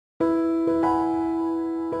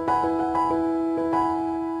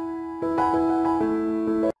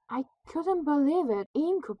couldn't believe it.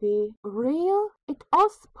 Incubi? Real? It all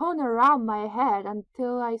spun around my head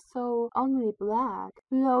until I saw only black,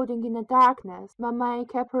 floating in the darkness. My mind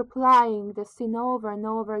kept replaying the scene over and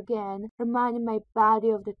over again, reminding my body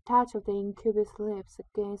of the touch of the incubus lips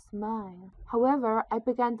against mine. However, I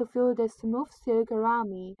began to feel the smooth silk around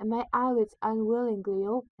me, and my eyelids unwillingly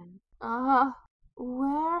opened.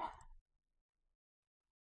 Where?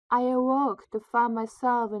 I awoke to find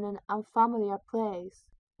myself in an unfamiliar place.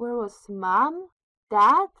 Where was Mom?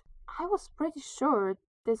 Dad? I was pretty sure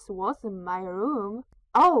this wasn't my room.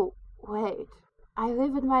 Oh, wait. I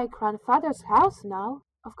live at my grandfather's house now.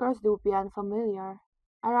 Of course it would be unfamiliar.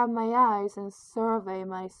 I rubbed my eyes and surveyed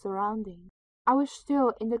my surroundings. I was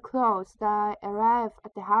still in the clothes that I arrived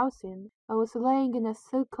at the house in. I was laying in a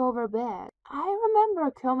silk-covered bed. I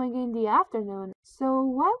remember coming in the afternoon, so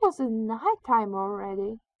why was it nighttime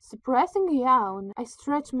already? Suppressing a yawn, I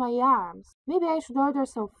stretched my arms. Maybe I should order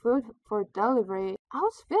some food for delivery. I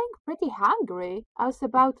was feeling pretty hungry. I was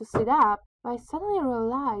about to sit up, but I suddenly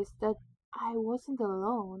realized that I wasn't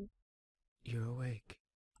alone. You're awake.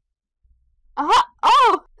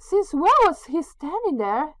 Oh! Since when was he standing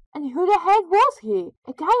there? And who the heck was he?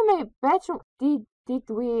 A guy in my bedroom? Did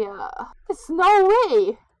we, There's no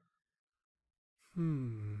way!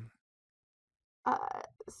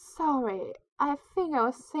 Sorry. I think I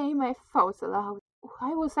was saying my thoughts aloud.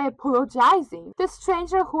 Why was I apologizing? The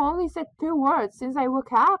stranger who only said 2 words since I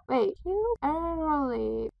woke up? Wait, you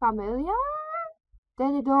eerily familiar?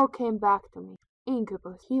 Then it all came back to me.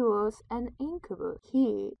 Incubus. He was an incubus.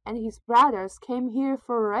 He and his brothers came here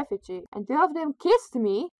for refugee, and 2 of them kissed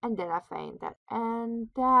me, and then I fainted. And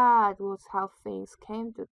that was how things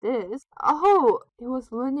came to this. Oh, he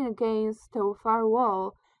was leaning against the far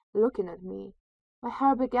wall, looking at me. My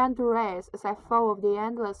heart began to race as I thought of the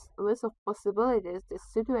endless list of possibilities this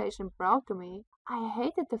situation brought to me. I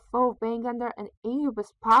hated the thought of being under an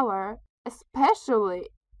incubus power, especially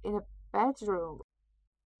in a bedroom.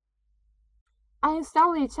 I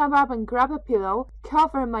instantly jumped up and grabbed a pillow,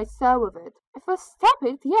 covering myself with it. I felt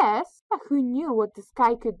stupid, yes, but who knew what this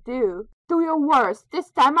guy could do? Do your worst.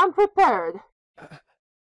 This time I'm prepared.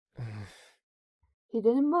 He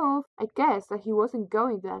didn't move. I guessed that he wasn't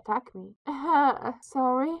going to attack me.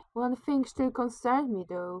 Sorry. One thing still concerned me,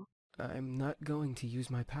 though. I'm not going to use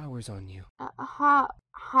my powers on you. How?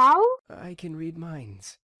 I can read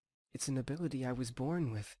minds. It's an ability I was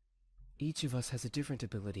born with. Each of us has a different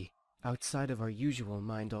ability, outside of our usual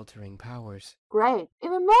mind-altering powers. Great.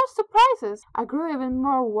 Even more surprises. I grew even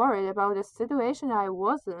more worried about the situation I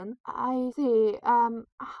was in. I see.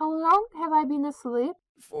 How long have I been asleep?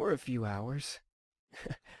 For a few hours.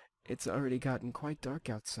 It's already gotten quite dark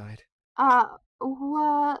outside.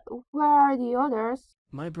 Where are the others?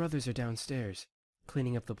 My brothers are downstairs,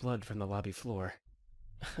 cleaning up the blood from the lobby floor.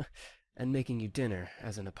 And making you dinner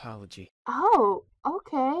as an apology. Oh,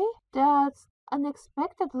 okay. That's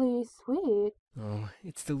unexpectedly sweet. Oh,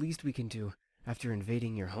 it's the least we can do after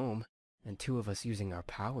invading your home, and 2 of us using our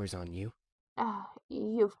powers on you.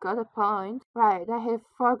 You've got a point. Right, I had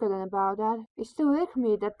forgotten about that. It still irked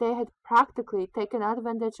me that they had practically taken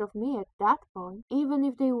advantage of me at that point. Even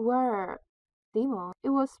if they were demons, it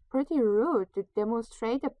was pretty rude to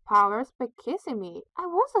demonstrate their powers by kissing me. I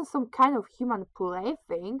wasn't some kind of human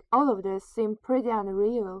plaything. All of this seemed pretty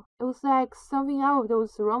unreal. It was like something out of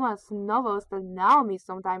those romance novels that Naomi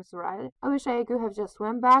sometimes read. I wish I could have just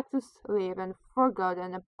went back to sleep and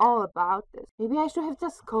forgotten all about this. Maybe I should have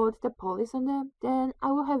just called the police on them. Then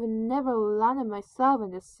I would have never landed myself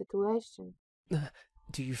in this situation.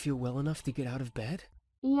 Do you feel well enough to get out of bed?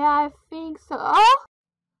 Yeah, I think so. Oh!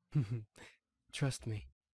 Trust me,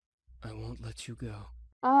 I won't let you go.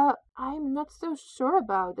 I'm not so sure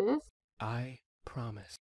about this. I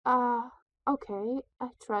promise. Okay, I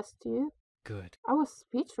trust you. Good. I was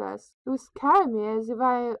speechless. It was carrying me as if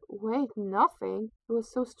I weighed nothing. It was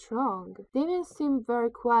so strong. Damien seemed very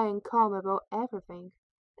quiet and calm about everything,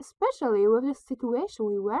 especially with the situation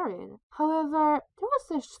we were in. However, there was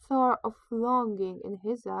a sort of longing in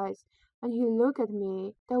his eyes when he looked at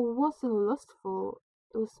me that wasn't lustful.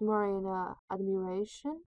 It was more in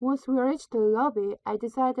admiration. Once we reached the lobby, I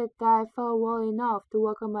decided that I felt well enough to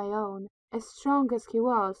walk on my own. As strong as he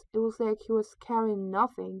was, it was like he was carrying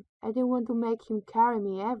nothing. I didn't want to make him carry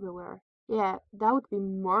me everywhere. Yeah, that would be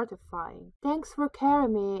mortifying. Thanks for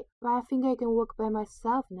carrying me, but I think I can walk by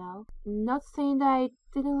myself now. Not saying that I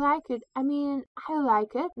didn't like it. I mean, I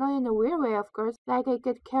like it. Not in a weird way, of course, like I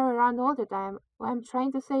get carried around all the time. What I'm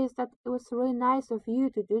trying to say is that it was really nice of you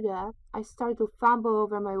to do that. I started to fumble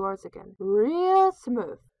over my words again. Real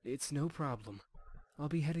smooth. It's no problem. I'll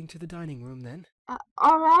be heading to the dining room then.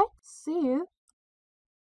 Alright, see you.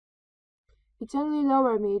 He gently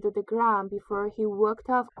lowered me to the ground before he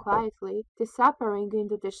walked off quietly, disappearing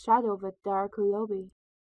into the shadow of a dark lobby.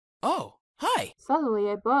 Oh, hi!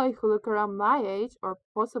 Suddenly, a boy who looked around my age, or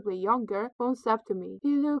possibly younger, comes up to me. He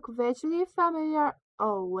looked vaguely familiar.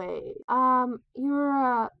 Oh, wait.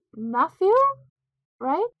 You're, Matthew?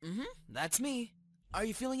 Right? That's me. Are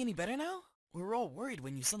you feeling any better now? We were all worried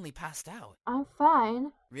when you suddenly passed out. I'm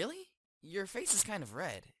fine. Really? Your face is kind of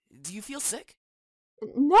red. Do you feel sick?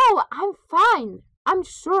 No, I'm fine. I'm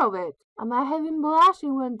sure of it. I might have been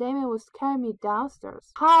blushing when Damien was carrying me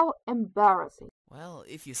downstairs. How embarrassing. Well,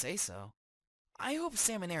 if you say so. I hope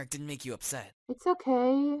Sam and Eric didn't make you upset. It's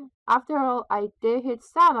okay. After all, I did hit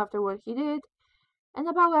Sam after what he did. And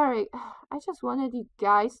about Eric, I just wanted you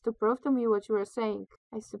guys to prove to me what you were saying.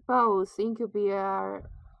 I suppose incubi are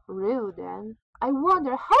real then. I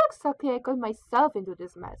wonder how exactly I got myself into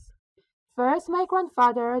this mess. First my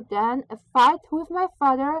grandfather, then a fight with my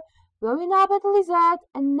father, blowing up at Lisette,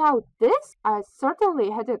 and now this? I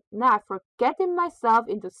certainly had a knack for getting myself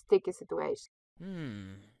into sticky situations.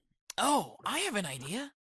 Oh, I have an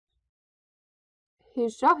idea. He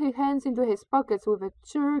shoved his hands into his pockets with a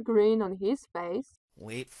sure grin on his face.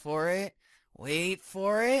 Wait for it. Wait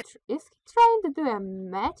for it. Is he trying to do a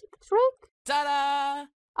magic trick?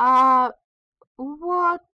 Ta-da!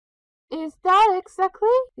 What is that exactly?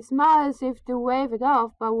 He smiled as if to wave it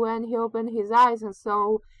off, but when he opened his eyes and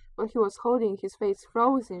saw what he was holding, his face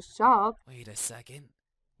froze in shock. Wait a second.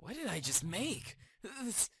 What did I just make?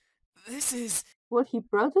 This is... What he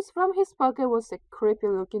produced from his pocket was a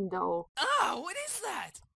creepy-looking doll. Ah, what is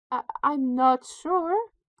that? I'm not sure.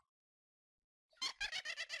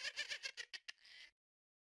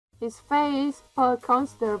 His face fell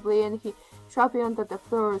considerably and he dropped it onto the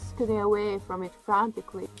floor, scooting away from it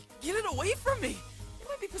frantically. Get it away from me! You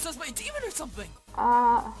might be possessed by a demon or something!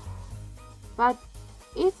 But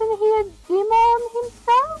isn't he a demon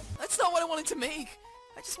himself? That's not what I wanted to make!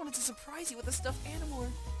 I just wanted to surprise you with a stuffed animal or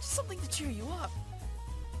just something to cheer you up.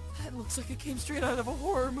 That looks like it came straight out of a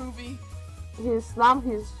horror movie. He slumped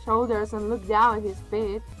his shoulders and looked down at his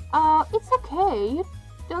feet. It's okay. You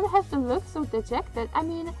don't have to look so dejected. I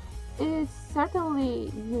mean, it's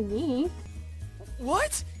certainly unique.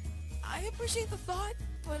 What? I appreciate the thought,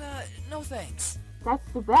 but no thanks. That's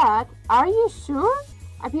too bad. Are you sure?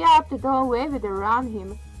 I peeked out the door and waved around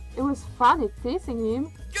him. It was funny teasing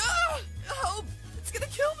him. Ah! Help! It's gonna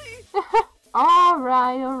kill me!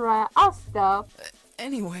 Alright, I'll stop.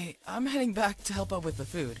 Anyway, I'm heading back to help out with the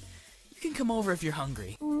food. You can come over if you're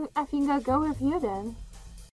hungry. I think I'll go with you then.